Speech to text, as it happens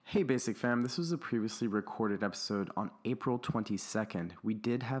Hey Basic Fam, this was a previously recorded episode on April 22nd. We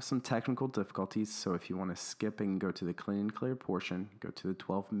did have some technical difficulties, so if you want to skip and go to the clean and clear portion, go to the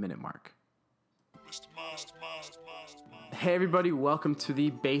 12-minute mark. Hey everybody, welcome to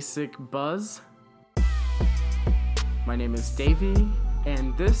the Basic Buzz. My name is Davey,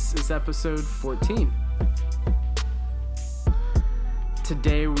 and this is episode 14.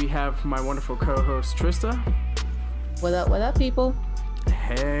 Today we have my wonderful co-host Trista. What up, people?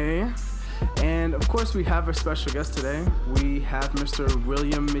 Hey, and of course we have a special guest today. We have Mr.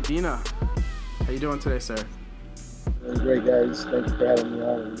 William Medina. How you doing today, sir? Doing great, guys. Thank you for having me on.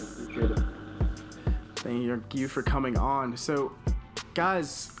 I really appreciate it. Thank you for coming on. So,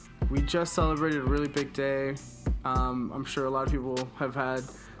 guys, we just celebrated a really big day. I'm sure a lot of people have had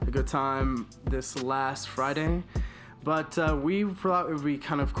a good time this last Friday. But we thought it would be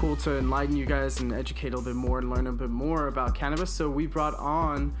kind of cool to enlighten you guys and educate a little bit more and learn a bit more about cannabis. So we brought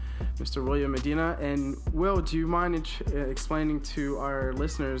on Mr. William Medina. And Will, do you mind explaining to our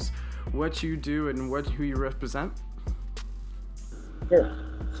listeners what you do and who you represent? Sure.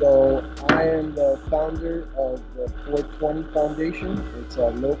 So I am the founder of the 420 Foundation. It's a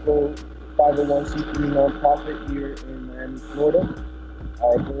local 501c3 nonprofit here in Miami, Florida.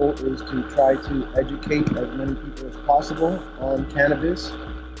 Our goal is to try to educate as many people as possible on cannabis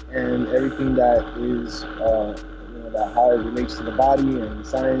and everything that is, that how it relates to the body and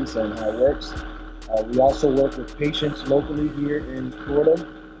science and how it works. We also work with patients locally here in Florida.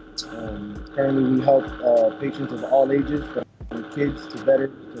 Currently, we help patients of all ages, from kids to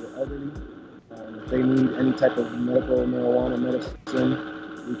veterans to the elderly. If they need any type of medical marijuana medicine,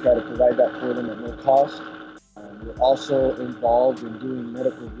 we try to provide that for them at no cost. We're also involved in doing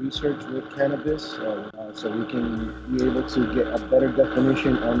medical research with cannabis, so we can be able to get a better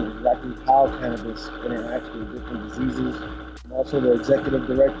definition on exactly how cannabis interacts with different diseases. I'm also the executive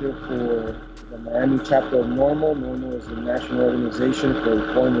director for the Miami chapter of NORML. NORML is the national organization for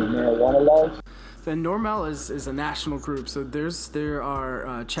reform of marijuana laws. The NORML is a national group, so there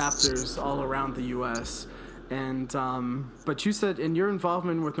are chapters all around the U.S., and but you said in your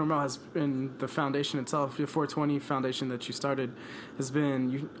involvement with NORML has been the foundation itself. Your 420 Foundation that you started has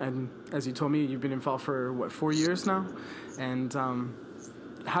been, and as you told me, you've been involved for 4 years now. And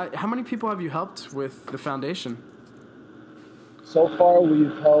how many people have you helped with the foundation? So far,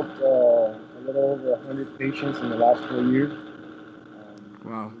 we've helped a little over 100 patients in the last 4 years.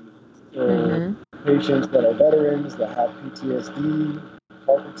 Wow. So patients that are veterans that have PTSD,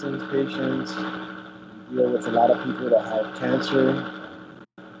 Parkinson's patients. Deal with a lot of people that have cancer.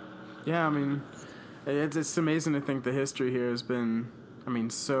 Yeah, I mean, it's amazing to think the history here has been,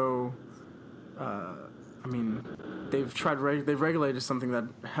 they've regulated something that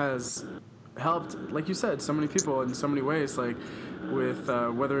has helped, like you said, so many people in so many ways, like with,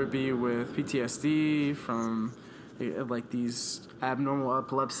 whether it be with PTSD from, like these abnormal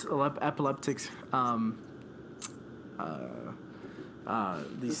epileptics,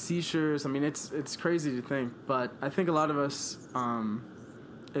 these seizures. I mean, it's crazy to think, but I think a lot of us,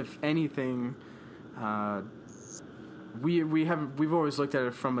 if anything, we've always looked at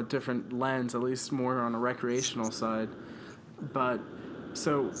it from a different lens, at least more on a recreational side. But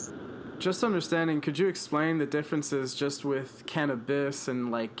so, just understanding, could you explain the differences just with cannabis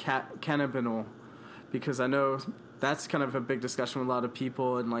and like cannabinol? Because I know that's kind of a big discussion with a lot of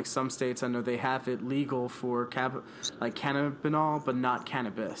people. In like some states, I know they have it legal for like cannabinol, but not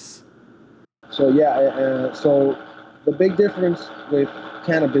cannabis. So so the big difference with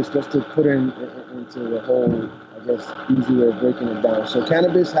cannabis, just to put into the whole, I guess, easy way of breaking it down. So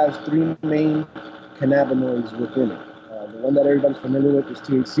cannabis has three main cannabinoids within it. The one that everybody's familiar with is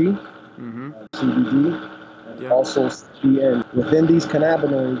THC, CBD, and also CBN. Within these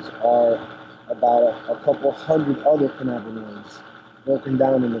cannabinoids are about a couple hundred other cannabinoids broken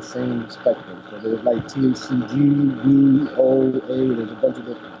down in the same spectrum. So there's like THCG, V, O, A, there's a bunch of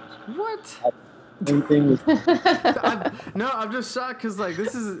different ones. What? Same thing with... I'm just shocked because like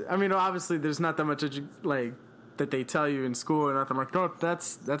this is, obviously there's not that much like that they tell you in school or nothing. I'm like, no,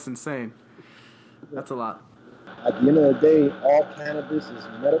 that's insane. That's a lot. At the end of the day, all cannabis is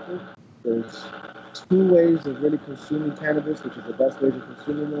medical. There's two ways of really consuming cannabis, which is the best ways of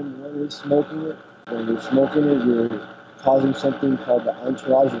consuming them. One is smoking it. When you're smoking it, you're causing something called the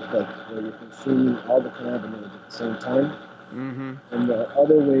entourage effect, where you're consuming all the cannabinoids at the same time. And the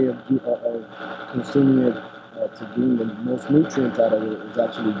other way of consuming it to gain the most nutrients out of it is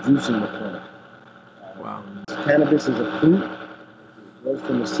actually juicing the plant. Wow. Cannabis is a fruit. It grows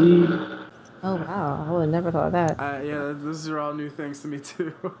from a seed. Oh, wow. I would have never thought of that. Yeah, those are all new things to me,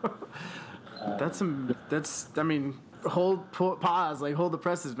 too. pause, like hold the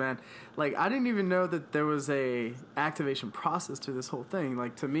presses, man. Like I didn't even know that there was a activation process to this whole thing.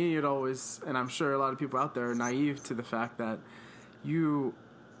 Like to me, it always, and I'm sure a lot of people out there are naive to the fact that you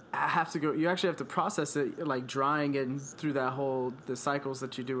you actually have to process it, like drying it through the cycles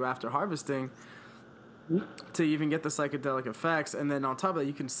that you do after harvesting to even get the psychedelic effects. And then on top of that,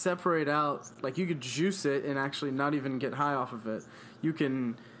 you can separate out, like you could juice it and actually not even get high off of it. You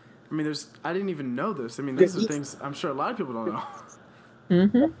can, I mean, I didn't even know this. I mean, these are things I'm sure a lot of people don't know.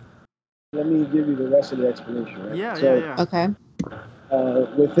 Mm-hmm. Let me give you the rest of the explanation. Right? Yeah. Okay.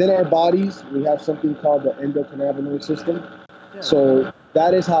 Within our bodies, we have something called the endocannabinoid system. Yeah. So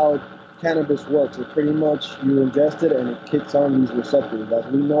that is how cannabis works. It pretty much you ingest it and it kicks on these receptors. As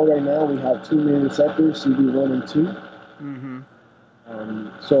we know right now, we have two main receptors, CB1 and 2. Mm-hmm.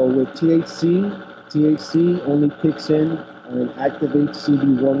 So with THC only kicks in and activates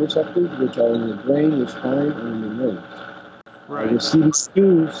CB1 receptors, which are in your brain, your spine, and in your nerves. Right. With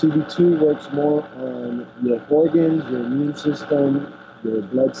CB2 works more on your organs, your immune system, your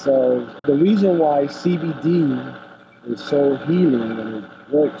blood cells. The reason why CBD is so healing and it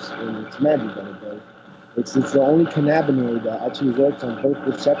works and it's magic that it does, it's the only cannabinoid that actually works on both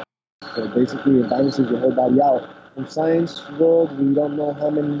receptors. So basically it balances your whole body out. In science world, we don't know how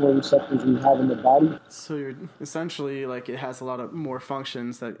many more receptors we have in the body. So you're essentially like it has a lot of more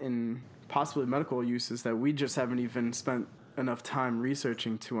functions that in possibly medical uses that we just haven't even spent enough time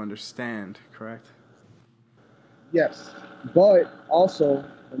researching to understand, correct? Yes, but also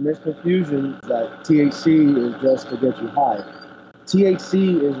the misconfusion is that THC is just to get you high.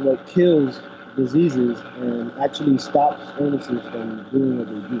 THC is what kills diseases and actually stops illnesses from doing what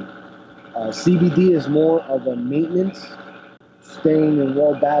they do. CBD is more of a maintenance, staying in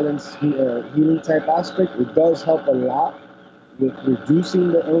well-balanced healing type aspect. It does help a lot with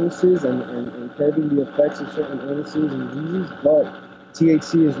reducing the illnesses and curbing the effects of certain illnesses and diseases, but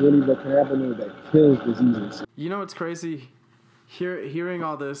THC is really the cannabinoid that kills diseases. You know what's crazy? Hearing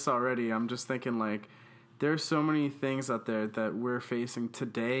all this already, I'm just thinking like there's so many things out there that we're facing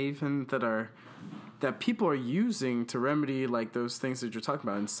today even that people are using to remedy like those things that you're talking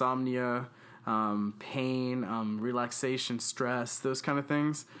about, insomnia, pain, relaxation, stress, those kind of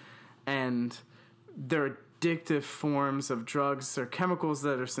things. And they're addictive forms of drugs or chemicals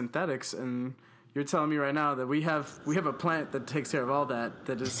that are synthetics, and you're telling me right now that we have a plant that takes care of all that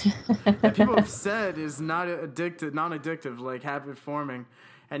is that people have said is non-addictive, like habit forming,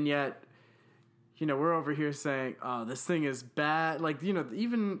 and yet we're over here saying, oh, this thing is bad. Like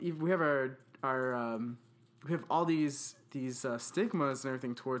even if we have our we have all these stigmas and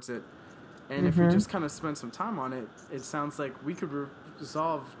everything towards it, and if we just kind of spend some time on it, it sounds like we could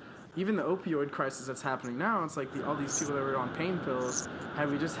resolve even the opioid crisis that's happening now. It's like all these people that were on pain pills,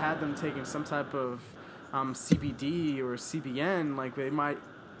 had we just had them taking some type of CBD or CBN, like we might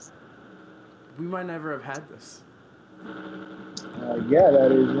never have had this. Yeah,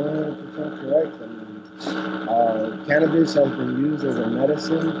 that is 100% correct. I mean, cannabis has been used as a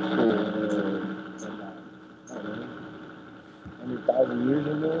medicine for about 100,000 years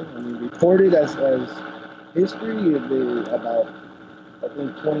or more. I mean, recorded as history, about I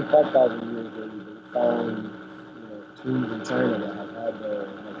think 25,000 years ago, they found tombs in China that have had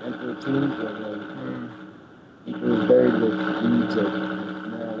like emperor tombs where it was buried with leaves of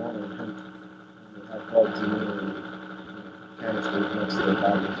marijuana and hemp. They have plugs in canisters next to their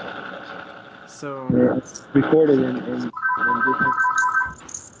bodies. So it's recorded in different.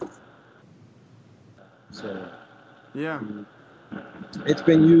 So yeah. It's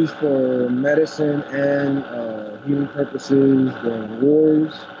been used for medicine and healing purposes during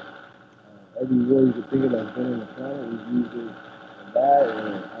wars. Every war you could think of that's been on the planet, we've used it for that.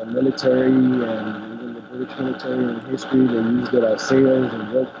 And our military and even the British military in history, they used it as sails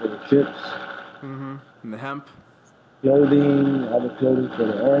and rope for the ships. Mm-hmm. And the hemp. Clothing, all the clothing for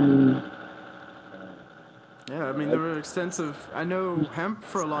the army. Yeah, I mean, there were extensive. I know hemp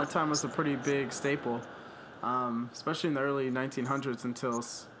for a long time was a pretty big staple. Especially in the early 1900s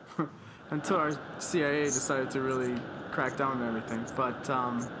until our CIA decided to really crack down on everything. But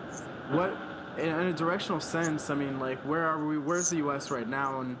what, in a directional sense, I mean, like, where are we? Where's the U.S. right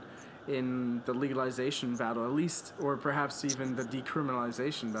now in the legalization battle, at least, or perhaps even the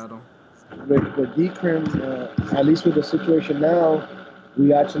decriminalization battle? With the decrim, at least with the situation now,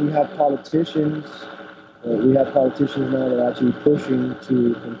 we actually have politicians. We have politicians now that are actually pushing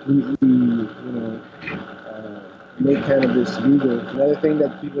to completely, make cannabis legal. Another thing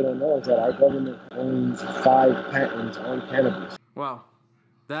that people don't know is that our government owns 5 patents on cannabis. Wow,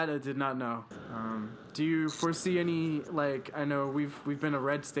 that I did not know. Do you foresee any, like, I know we've been a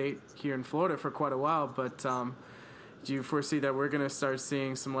red state here in Florida for quite a while, but do you foresee that we're going to start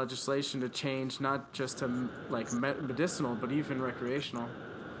seeing some legislation to change not just to like medicinal, but even recreational?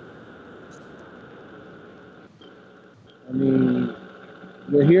 I mean,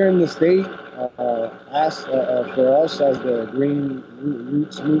 we're here in the state. For us as the Green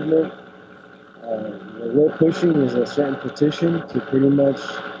Roots movement, what we're pushing is a certain petition to pretty much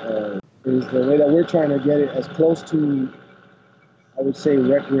is the way that we're trying to get it as close to, I would say,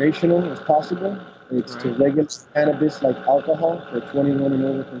 recreational as possible. It's to regulate cannabis like alcohol for 21 and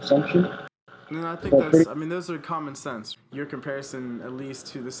over consumption. No, I think I mean, those are common sense. Your comparison, at least,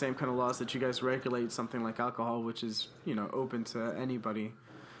 to the same kind of laws that you guys regulate something like alcohol, which is, open to anybody,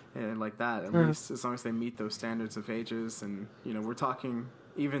 and like that, at least, as long as they meet those standards of ages. And, we're talking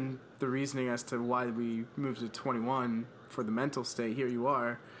even the reasoning as to why we moved to 21 for the mental state. Here you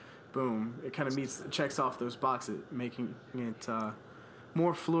are, boom. It kind of checks off those boxes, making it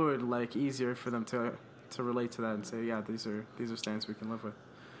more fluid, like easier for them to relate to that and say, yeah, these are standards we can live with.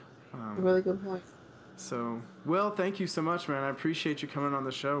 Really good point. So, Will, thank you so much, man. I appreciate you coming on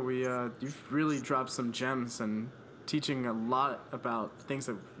the show. You've really dropped some gems and teaching a lot about things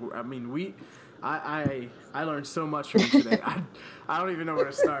that, I mean, I learned so much from you today. I don't even know where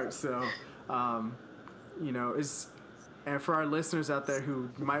to start. So, and for our listeners out there who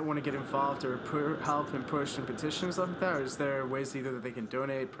might want to get involved or help and push and petitions like that, or is there ways either that they can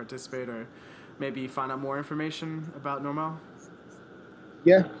donate, participate, or maybe find out more information about NORML?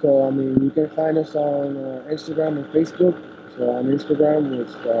 Yeah, so I mean, you can find us on Instagram and Facebook. So on Instagram,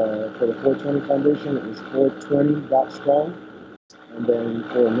 it's for the 420 Foundation, it's 420.strong. And then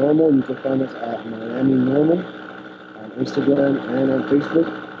for NORML, you can find us at Miami NORML on Instagram and on Facebook.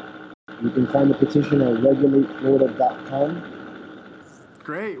 You can find the petition at regulateflorida.com.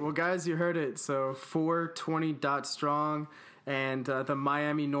 Great. Well, guys, you heard it. So 420.strong and the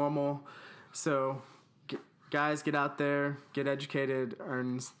Miami NORML. So guys, get out there, get educated,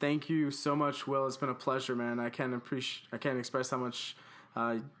 and thank you so much, Will. It's been a pleasure, man. I can't express how much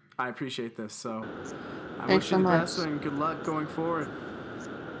I appreciate this. So I wish you the best and good luck going forward.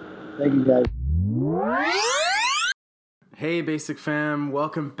 Thank you, guys. Hey, Basic Fam,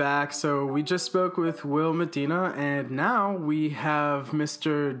 welcome back. So we just spoke with Will Medina, and now we have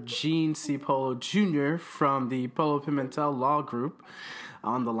Mr. Gene C. Polo Jr. from the Polo Pimentel Law Group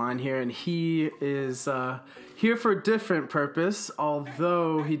on the line here, and he is here for a different purpose,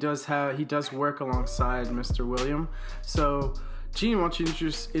 although he does work alongside Mr. William. So, Gene, why don't you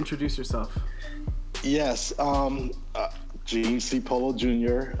introduce yourself? Yes, Gene C. Polo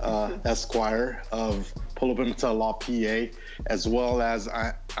Jr., Esquire of Polo Pimentel Law PA, as well as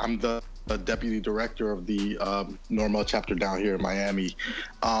I'm the Deputy Director of the NORML chapter down here in Miami.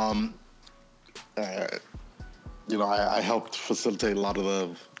 I helped facilitate a lot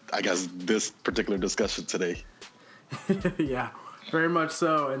of this particular discussion today. Yeah, very much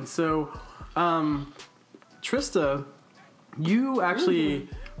so. And so, Trista, you actually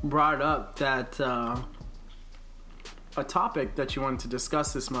brought up that a topic that you wanted to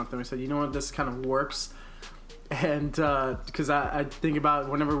discuss this month, and we said, this kind of works. And because I think about,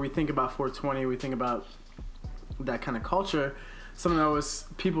 whenever we think about 420, we think about that kind of culture. Something that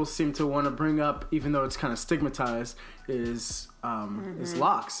people seem to want to bring up, even though it's kind of stigmatized, is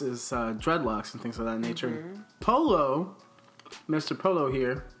locks, is dreadlocks and things of that nature. Polo, Mr. Polo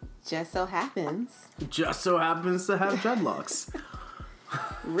here, just so happens to have dreadlocks.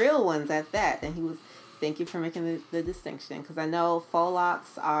 Real ones at that. And thank you for making the distinction, because I know faux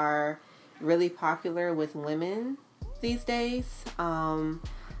locks are really popular with women these days,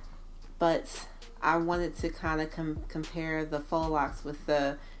 but I wanted to kind of compare the faux locks with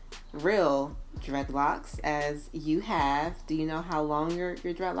the real dreadlocks, as you have. Do you know how long your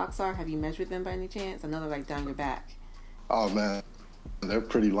dreadlocks are? Have you measured them by any chance? I know they're like down your back. Oh man, they're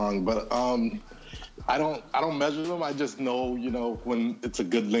pretty long, but I don't measure them. I just know, when it's a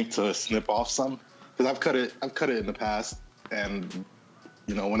good length to snip off some, because I've cut it in the past, and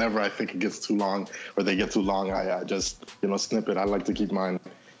whenever I think it gets too long or they get too long, I just snip it. I like to keep mine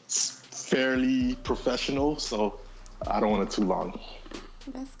fairly professional, so I don't want it too long.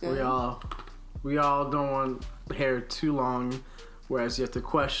 That's good. We all don't want hair too long, whereas you have to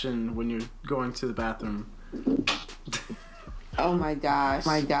question when you're going to the bathroom. Oh my gosh.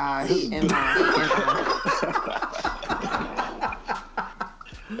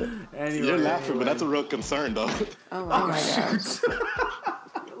 Anyway, you're laughing, but that's a real concern, though. Oh my gosh.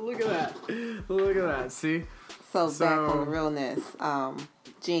 Look at that. See? So back on the realness.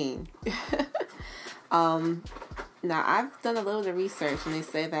 Gene. Now, I've done a little bit of research, and they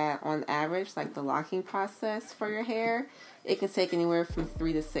say that on average, like the locking process for your hair, it can take anywhere from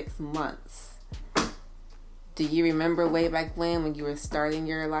 3 to 6 months. Do you remember way back when you were starting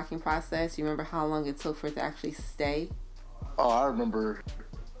your locking process? You remember how long it took for it to actually stay? Oh, I remember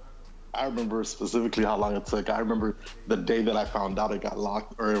specifically how long it took. I remember the day that I found out it got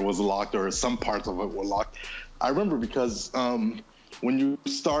locked, or it was locked, or some parts of it were locked. I remember because when you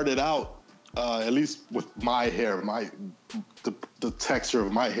started out, at least with my hair, the texture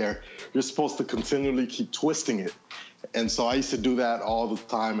of my hair, you're supposed to continually keep twisting it. And so I used to do that all the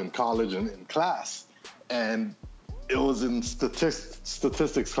time in college and in class. And it was in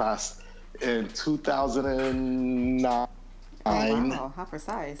statistics class in 2009. Oh, wow, how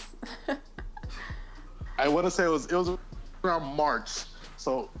precise. I want to say it was around March.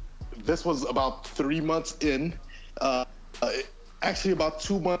 So this was about 3 months in. Actually, about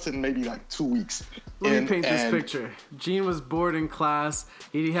 2 months and maybe like 2 weeks. Let me paint this picture. Gene was bored in class.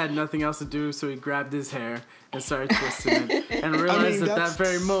 He had nothing else to do, so he grabbed his hair and started twisting it. And realized at that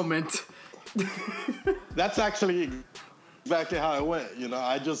very moment. That's actually exactly how it went. You know,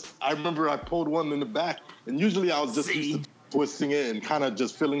 I remember I pulled one in the back, and usually I was just used to twisting it and kind of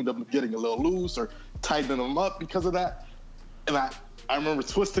just feeling them getting a little loose or tightening them up because of that. And I remember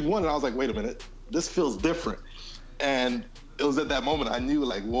twisting one, and I was like, wait a minute, this feels different. And it was at that moment I knew,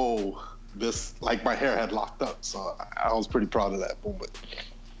 like, whoa, this, like, my hair had locked up. So I was pretty proud of that moment.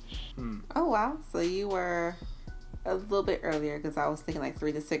 Oh, wow. So you were a little bit earlier, because I was thinking like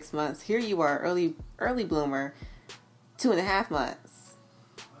 3 to 6 months. Here you are, early bloomer, 2.5 months.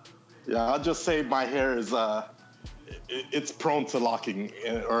 Yeah, I'll just say my hair is it's prone to locking,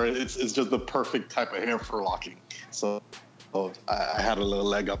 or it's just the perfect type of hair for locking. So I had a little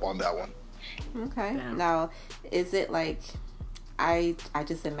leg up on that one. Okay. Damn. Now, is it like, I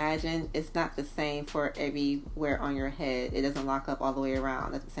just imagine it's not the same for everywhere on your head. It doesn't lock up all the way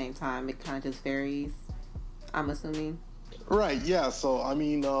around at the same time. It kind of just varies, I'm assuming. Right, yeah. So, I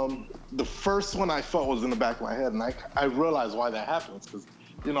mean, the first one I felt was in the back of my head, and I realized why that happens, because,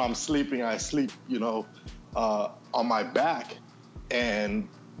 you know, I'm sleeping, I sleep, you know, on my back, and,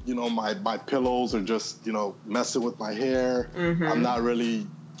 you know, my pillows are just, you know, messing with my hair. Mm-hmm. I'm not really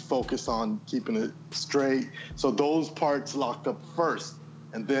focused on keeping it straight. So those parts locked up first,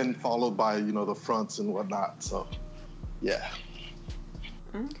 and then followed by, you know, the fronts and whatnot. So, yeah.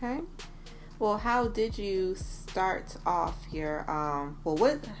 Okay. Well, how did you start off your,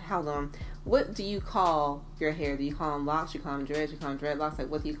 what do you call your hair? Do you call them locks? You call them dreads? You call them dreadlocks? Like,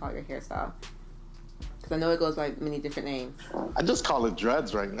 what do you call your hairstyle? Because I know it goes by many different names. I just call it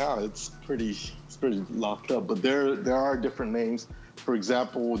dreads right now. It's pretty locked up, but there are different names. For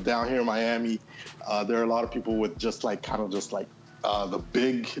example, down here in Miami, there are a lot of people with just like the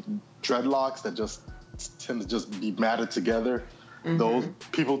big dreadlocks that just tend to just be matted together. Mm-hmm. Those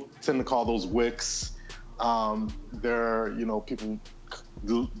people tend to call those wicks. There are, you know, people.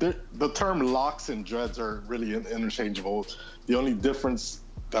 The term locks and dreads are really interchangeable. The only difference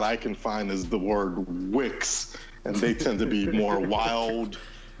that I can find is the word wicks, and they tend to be more wild.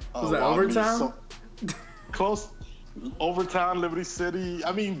 Was that Overtown? So, close. Overtown, Liberty City.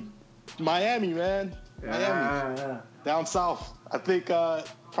 I mean, Miami, man. Miami. Yeah. Down south. I think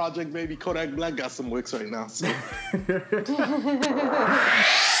Project Baby Kodak Black got some wicks right now. So.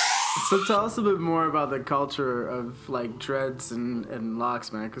 So tell us a bit more about the culture of like dreads and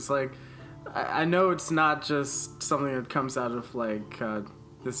locks, man. Because like, I know it's not just something that comes out of like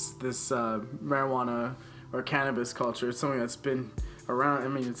this marijuana or cannabis culture. It's something that's been around. I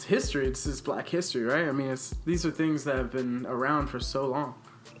mean, it's history. It's Black history, right? I mean, these are things that have been around for so long.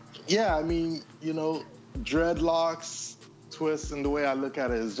 Yeah, I mean, you know, dreadlocks, twists, and the way I look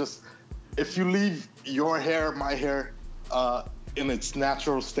at it is just, if you leave your hair, my hair, in its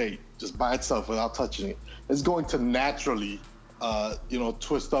natural state, just by itself without touching it, it's going to naturally, you know,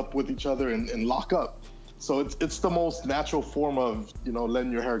 twist up with each other and lock up. So it's the most natural form of, you know,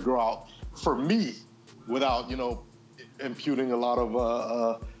 letting your hair grow out for me without, you know, imputing a lot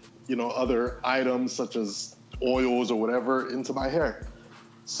of, you know, other items such as oils or whatever into my hair.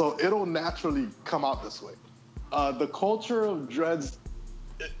 So it'll naturally come out this way. The culture of dreads,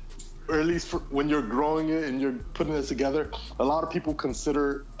 or at least when you're growing it and you're putting it together, a lot of people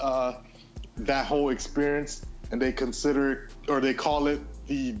consider that whole experience, and they consider, or they call it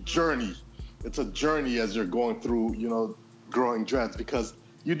the journey. It's a journey as you're going through, you know, growing dreads, because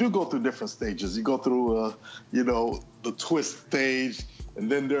you do go through different stages. You go through, you know, the twist stage, and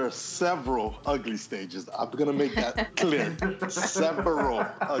then there are several ugly stages. I'm gonna make that clear. Several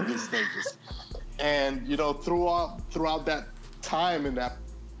ugly stages. And, you know, throughout that time and that,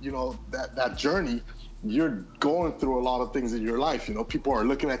 you know, that journey, you're going through a lot of things in your life. You know, people are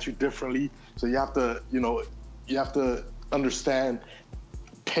looking at you differently. So you have to, you know, understand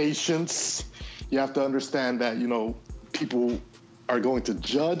patience. You have to understand that, people are going to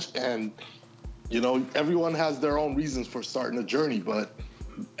judge, and, everyone has their own reasons for starting a journey, but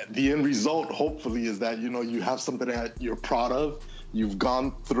the end result, hopefully, is that, you have something that you're proud of. You've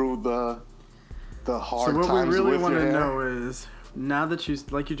gone through the hard times. So what we really want to hair. know is, now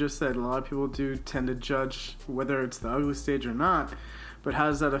that like you just said, a lot of people do tend to judge whether it's the ugly stage or not, but how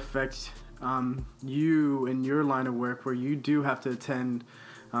does that affect you in your line of work, where you do have to attend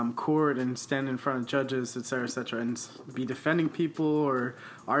court and stand in front of judges, et cetera, and be defending people or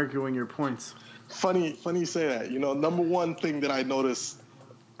arguing your points? Funny you say that. Number one thing that I notice,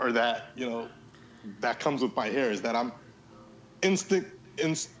 or that, that comes with my hair, is that I'm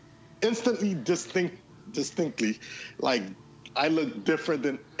instantly distinctly, like, I look different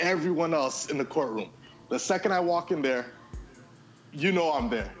than everyone else in the courtroom. The second I walk in there, I'm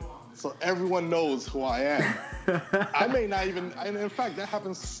there. So everyone knows who I am. I may not even, and in fact, that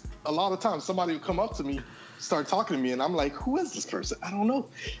happens a lot of times. Somebody will come up to me, start talking to me, and I'm like, who is this person? I don't know.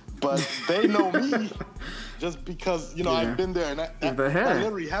 But they know me just because, I've been there. And that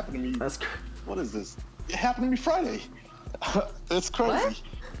literally happened to me. What is this? It happened to me Friday. It's crazy. What?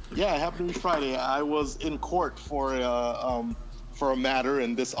 Yeah, it happened to me Friday. I was in court for a matter,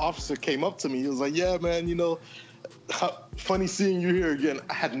 and this officer came up to me. He was like, "Yeah, man, funny seeing you here again."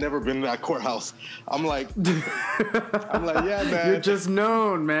 I had never been in that courthouse. I'm like, "Yeah, man." You're just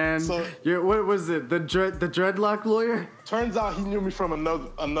known, man. So, what was it? The dreadlock lawyer? Turns out he knew me from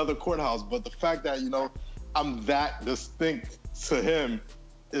another courthouse, but the fact that I'm that distinct to him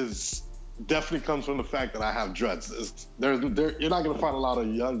is definitely comes from the fact that I have dreads. You're not going to find a lot of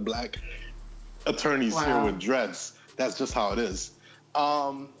young black attorneys here with dreads. That's just how it is.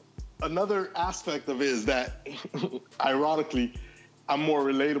 Another aspect of it is that, ironically, I'm more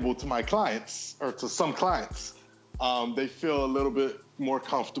relatable to my clients, or to some clients. They feel a little bit more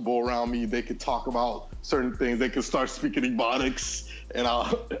comfortable around me. They could talk about certain things. They could start speaking Ebonics, and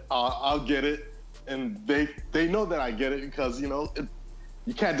I'll get it. And they know that I get it because,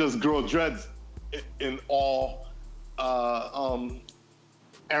 you can't just grow dreads in all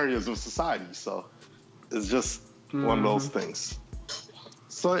areas of society. So it's just one of those things.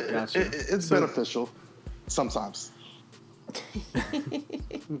 So it's beneficial sometimes.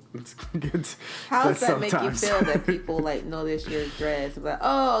 It's good. How does that make you feel that people notice your dreads? But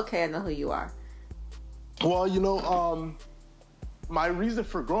okay, I know who you are. Well, my reason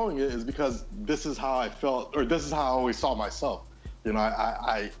for growing it is because this is how I felt, or this is how I always saw myself.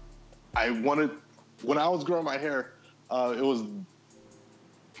 I wanted, when I was growing my hair, it was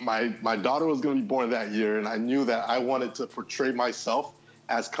my daughter was going to be born that year, and I knew that I wanted to portray myself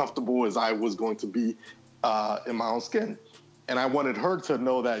as comfortable as I was going to be in my own skin. And I wanted her to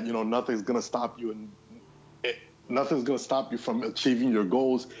know that, nothing's going to stop you, and nothing's going to stop you from achieving your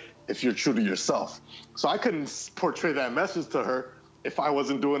goals if you're true to yourself. So I couldn't portray that message to her if I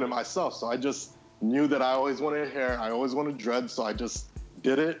wasn't doing it myself. So I just knew that I always wanted hair. I always wanted dreads. So I just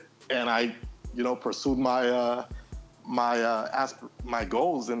did it, and I, pursued my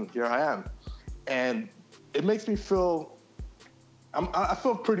goals, and here I am. And it makes me feel, I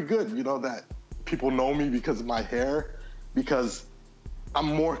feel pretty good, that people know me because of my hair, because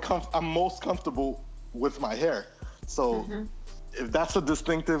I'm most comfortable with my hair. So if that's a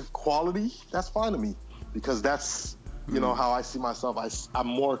distinctive quality, that's fine to me, because that's, how I see myself. I'm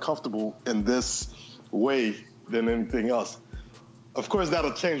more comfortable in this way than anything else. Of course,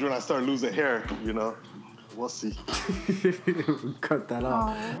 that'll change when I start losing hair, We'll see. Cut that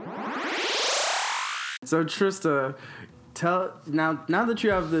off. So Trista, now that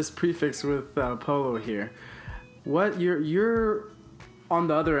you have this prefix with Polo here, what you're on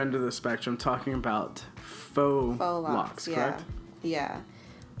the other end of the spectrum talking about faux locks, correct? Yeah.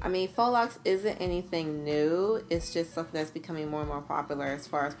 I mean, faux locks isn't anything new. It's just something that's becoming more and more popular as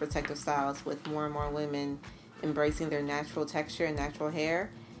far as protective styles, with more and more women embracing their natural texture and natural hair.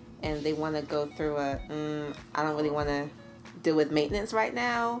 And they want to go through I don't really want to deal with maintenance right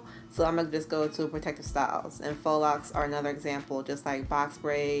now, so I'm going to just go to protective styles. And faux locks are another example, just like box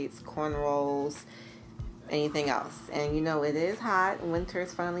braids, cornrows, anything else. And it is hot. Winter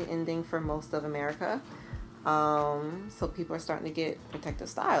is finally ending for most of America. So people are starting to get protective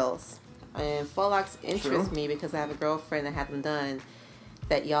styles. And faux locks interest me because I have a girlfriend that had them done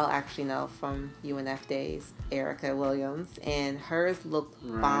that y'all actually know from UNF days, Erica Williams, and hers looked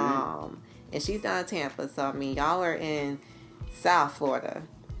bomb. And she's down in Tampa, so I mean, y'all are in South Florida.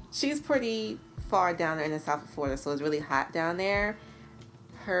 She's pretty far down there in the South of Florida, so it's really hot down there.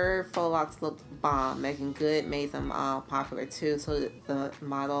 Her faux locks looked bomb. Megan Good made them popular too. So the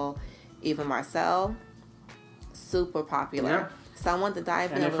model Eva Marcel, super popular. So I want to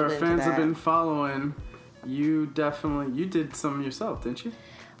dive in And a if little our bit into fans have that. been following, you did some yourself, didn't you?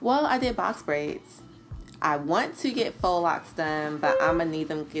 Well, I did box braids. I want to get faux locks done, but I'm gonna need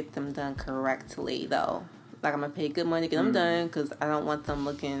them get them done correctly though. Like I'm gonna pay good money to get them done because I don't want them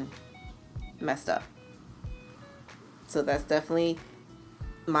looking messed up. So that's definitely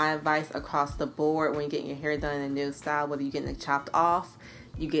my advice across the board when you're getting your hair done in a new style, whether you're getting it chopped off,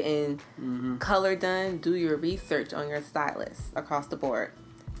 you getting color done, do your research on your stylist across the board.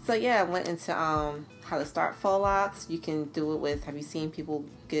 So yeah, I went into how to start faux locks. You can do it with, have you seen people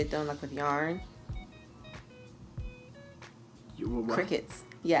get it done like with yarn? What? Crickets.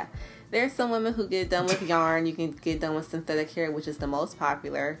 Yeah. There's some women who get it done with yarn. You can get it done with synthetic hair, which is the most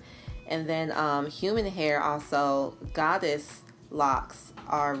popular. And then human hair also, goddess locks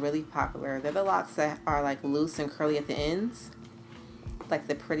are really popular. They're the locks that are like loose and curly at the ends. Like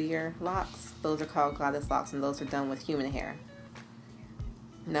the prettier locks. Those are called goddess locks, and those are done with human hair.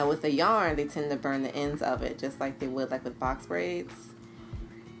 Now with the yarn, they tend to burn the ends of it, just like they would like with box braids.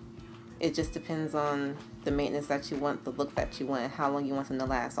 It just depends on the maintenance that you want, the look that you want, and how long you want them to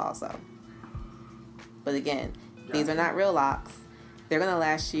last also. But again, these are not real locks. They're going to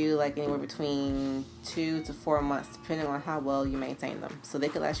last you like anywhere between 2 to 4 months, depending on how well you maintain them. So they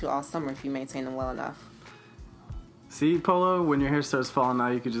could last you all summer if you maintain them well enough. See, Polo, when your hair starts falling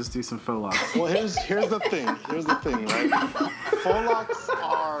out, you could just do some faux locks. Well, here's the thing. Here's the thing, right? Faux locks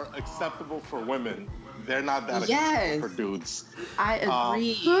are acceptable for women. They're not that acceptable for dudes. I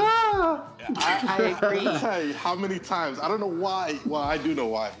agree. I agree. I'll tell you how many times. I don't know why. Well, I do know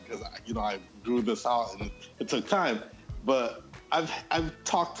why because I grew this out and it took time. But I've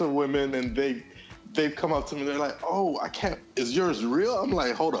talked to women and they've come up to me. They're like, "Oh, I can't. Is yours real?" I'm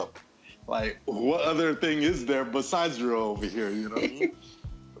like, "Hold up. Like, what other thing is there besides real over here?" You know what I mean?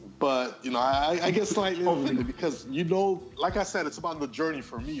 But I get slightly offended because like I said, it's about the journey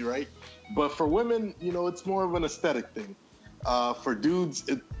for me, right? But for women, it's more of an aesthetic thing. For dudes,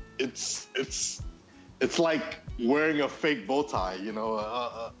 it's like wearing a fake bow tie.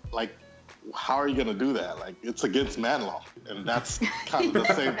 Like how are you gonna do that? Like it's against man law, and that's kind of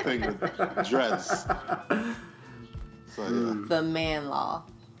the same thing with dreads. So yeah. The man law.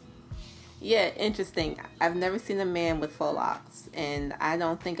 Yeah, interesting. I've never seen a man with faux locks, and I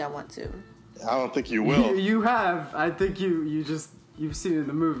don't think I want to. I don't think you will. You have. I think you've seen it in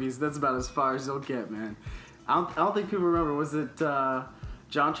the movies. That's about as far as you'll get, man. I don't think people remember. Was it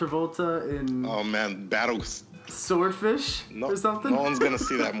John Travolta in? Oh man, Battles. Swordfish or something? No one's gonna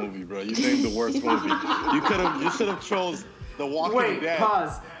see that movie, bro. You named the worst movie. You should have chose The Walking Dead.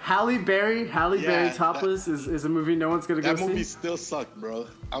 Pause. Halle Berry topless is a movie no one's gonna go see. That movie still sucked, bro.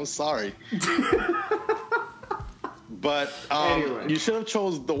 I'm sorry. But anyway. You should have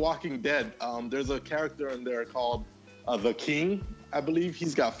chose The Walking Dead. There's a character in there called The King, I believe.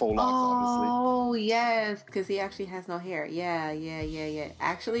 He's got faux locks, obviously. Oh, yes. Because he actually has no hair. Yeah.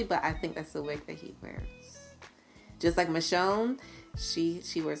 Actually, but I think that's the wig that he wears. Just like Michonne,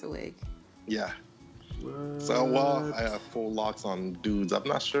 she wears a wig. Yeah. What? So, I have faux locks on dudes. I'm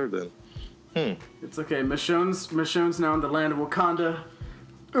not sure then. It's okay. Michonne's now in the land of Wakanda.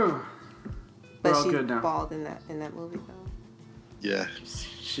 But We're all she's good now. bald in that movie though. Yeah.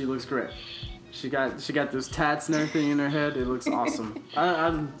 She looks great. She got those tats and everything in her head. It looks awesome.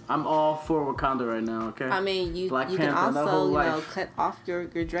 I'm all for Wakanda right now. Okay. I mean, you can also cut off your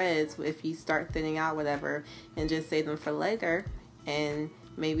dreads if you start thinning out whatever, and just save them for later, and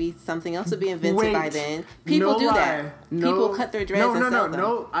maybe something else will be invented by then. People do that. People cut their dreads and sell them.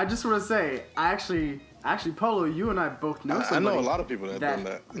 No. I just want to say, actually, Polo, you and I both know somebody. I know a lot of people that have done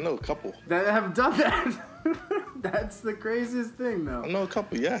that. I know a couple that have done that. That's the craziest thing, though. I know a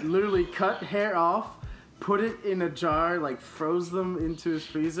couple, yeah. Literally cut hair off, put it in a jar, like froze them into his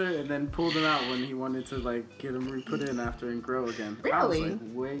freezer, and then pulled them out when he wanted to like get them re-put in after and grow again. Really? I was like,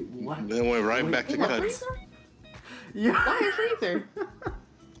 wait, what? Then went right back to cuts. Freezer? Yeah. Why a freezer?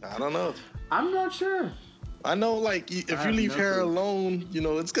 I don't know. I'm not sure. I know, like, if you leave hair alone,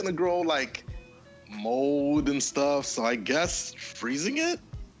 it's gonna grow like mold and stuff. So I guess freezing it.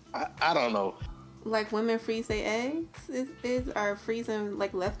 I don't know. Like women freeze their eggs are freezing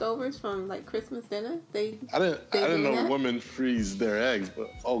like leftovers from like Christmas dinner. I didn't know women freeze their eggs,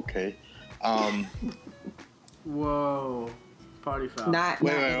 but okay. Whoa, party foul. Not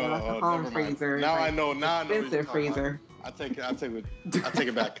like a home freezer. Now I know. Now I know. Expensive freezer. I take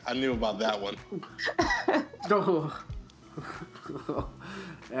it back. I knew about that one.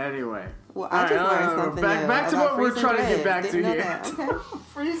 Anyway. Well, I just learned something back to what we're trying to get back to here. Okay.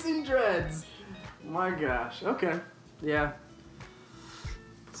 Freezing dreads. My gosh. Okay. Yeah.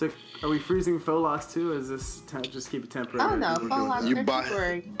 So are we freezing faux locks too? Or is this just keep it temporary? Oh no, faux locks You are buy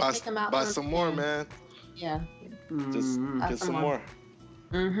temporary. Take them out buy for- some more, man. Yeah. Just get some more.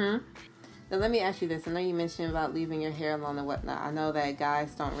 Mm-hmm. Now let me ask you this. I know you mentioned about leaving your hair alone and whatnot. I know that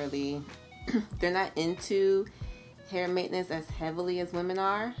guys don't really, they're not into hair maintenance as heavily as women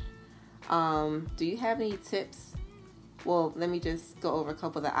are. Do you have any tips? Well, let me just go over a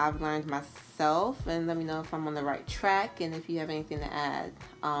couple that I've learned myself and let me know if I'm on the right track and if you have anything to add.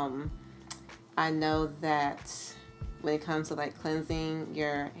 I know that when it comes to like cleansing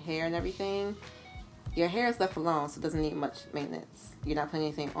your hair and everything, your hair is left alone, so it doesn't need much maintenance. You're not putting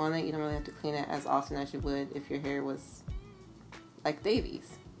anything on it. You don't really have to clean it as often as you would if your hair was like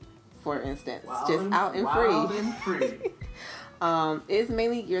Davies, for instance, just out and free. It's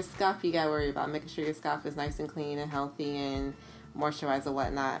mainly your scalp you gotta worry about, making sure your scalp is nice and clean and healthy and moisturized and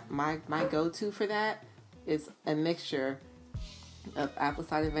whatnot. My go-to for that is a mixture of apple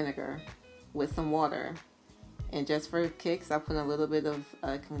cider vinegar with some water, and just for kicks, I put a little bit of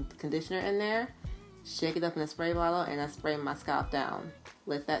conditioner in there, shake it up in a spray bottle, and I spray my scalp down.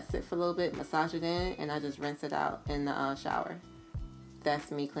 Let that sit for a little bit, massage it in, and I just rinse it out in the shower. That's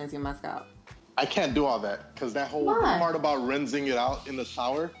me cleansing my scalp. I can't do all that because that whole Why? part about rinsing it out in the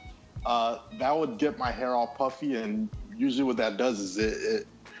shower, that would get my hair all puffy, and usually what that does is it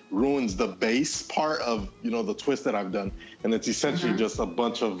ruins the base part of the twist that I've done, and it's essentially just a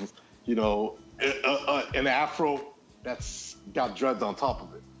bunch of an afro that's got dreads on top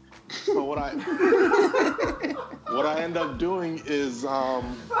of it. So what I end up doing is Sorry,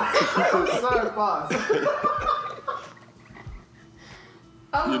 boss.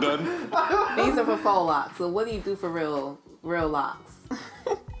 you done? These are for faux locks. So what do you do for real locks?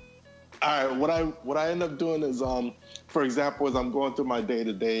 All right, what I end up doing is, for example, as I'm going through my day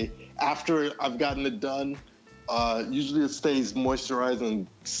to day, after I've gotten it done, usually it stays moisturized and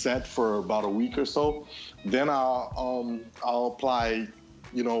set for about a week or so. Then I'll apply,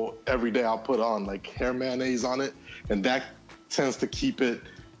 every day I'll put on like hair mayonnaise on it, and that tends to keep it,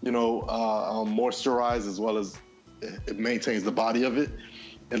 moisturized as well as it maintains the body of it.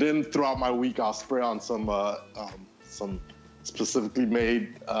 And then throughout my week, I'll spray on some specifically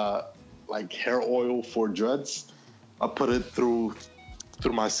made like hair oil for dreads. I'll put it through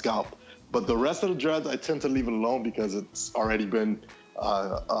my scalp. But the rest of the dreads, I tend to leave it alone because it's already been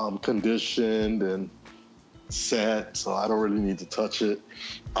conditioned and set, so I don't really need to touch it.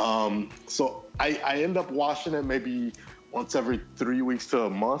 So I end up washing it maybe once every 3 weeks to a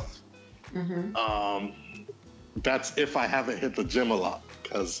month. That's if I haven't hit the gym a lot,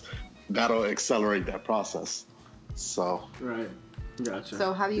 because that'll accelerate that process. So Right. Gotcha.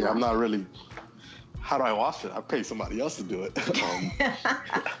 So how do you yeah, I'm wash not really. How do I wash it? I pay somebody else to do it.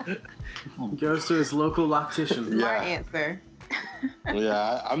 Goes to his local loctician. Smart answer.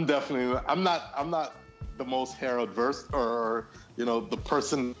 Yeah, I'm not the most hair adverse or the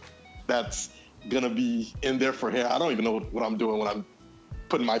person that's gonna be in there for hair. I don't even know what I'm doing when I'm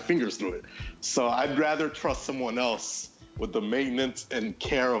putting my fingers through it. So I'd rather trust someone else with the maintenance and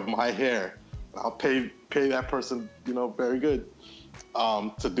care of my hair. I'll pay that person, very good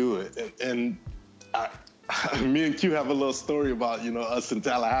to do it. And me and Q have a little story about, us in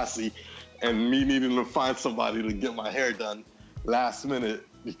Tallahassee and me needing to find somebody to get my hair done last minute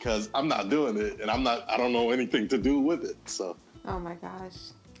because I'm not doing it and I don't know anything to do with it. So. Oh my gosh.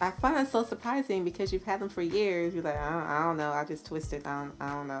 I find it so surprising because you've had them for years. You're like, I don't know. I just twist it. I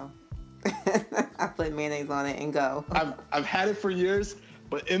don't know. I put mayonnaise on it and go. I've had it for years,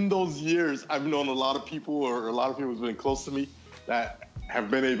 but in those years, I've known a lot of people who've been close to me that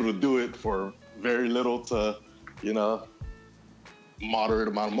have been able to do it for very little to, moderate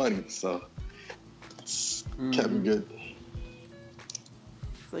amount of money. So it's kept me good.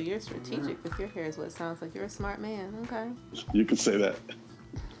 So you're strategic with your hair is what it sounds like. You're a smart man. Okay. You could say that.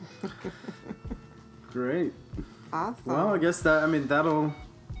 Great. Awesome. Well, I guess that'll.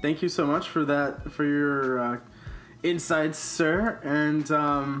 Thank you so much for that, for your insights, sir. And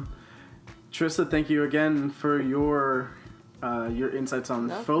Trista, thank you again for your insights on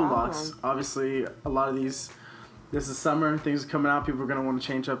No faux problem. locks. Obviously, a lot of this is summer. Things are coming out. People are going to want to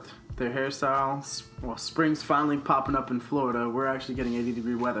change up their hairstyles. Well, spring's finally popping up in Florida. We're actually getting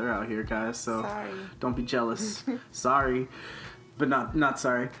 80-degree weather out here, guys. So Sorry. don't be jealous. Sorry, but not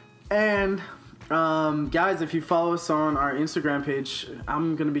sorry. And guys, if you follow us on our Instagram page,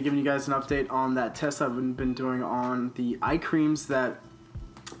 I'm going to be giving you guys an update on that test I've been doing on the eye creams that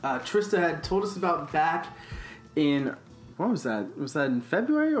Trista had told us about back in, what was that? Was that in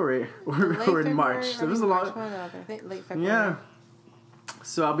February or in March? There was a lot. I think late February. Yeah.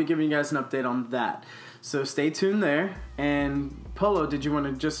 So I'll be giving you guys an update on that. So stay tuned there. And Polo, did you want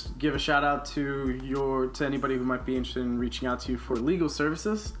to just give a shout out to anybody who might be interested in reaching out to you for legal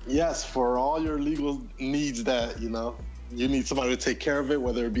services? Yes, for all your legal needs that, you need somebody to take care of it,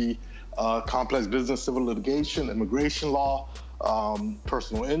 whether it be complex business, civil litigation, immigration law,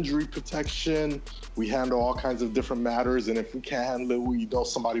 personal injury protection. We handle all kinds of different matters, and if we can't handle it, we know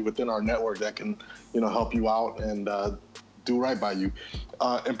somebody within our network that can, help you out and do right by you.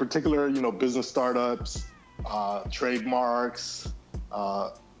 In particular, business startups, trademarks,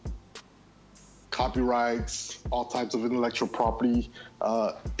 copyrights, all types of intellectual property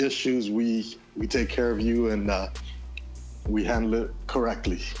issues. We take care of you, and we handle it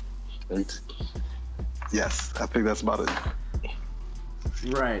correctly. Right? Yes, I think that's about it.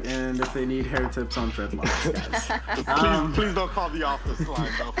 Right, and if they need hair tips on dreadlocks, guys. Please don't call the office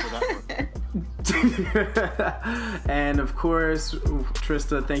line though for that one. And of course,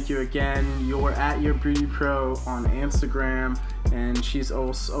 Trista, thank you again. You're at Your Beauty Pro on Instagram, and she's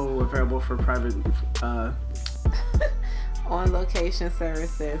also available for private on location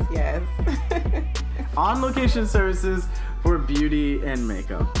services. Yes. on location services for beauty and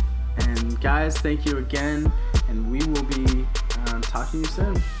makeup. And guys, thank you again, and we will be talking to you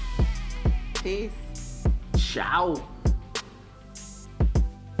soon. Peace. Ciao.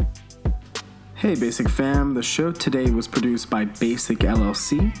 Hey Basic Fam, the show today was produced by Basic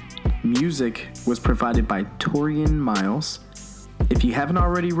LLC. Music was provided by Torian Miles. If you haven't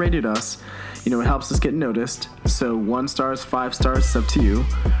already rated us, it helps us get noticed. So 1 star, 5 stars, it's up to you.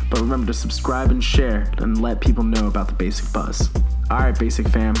 But remember to subscribe and share and let people know about the Basic Buzz. Alright Basic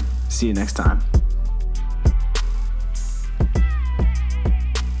Fam, see you next time.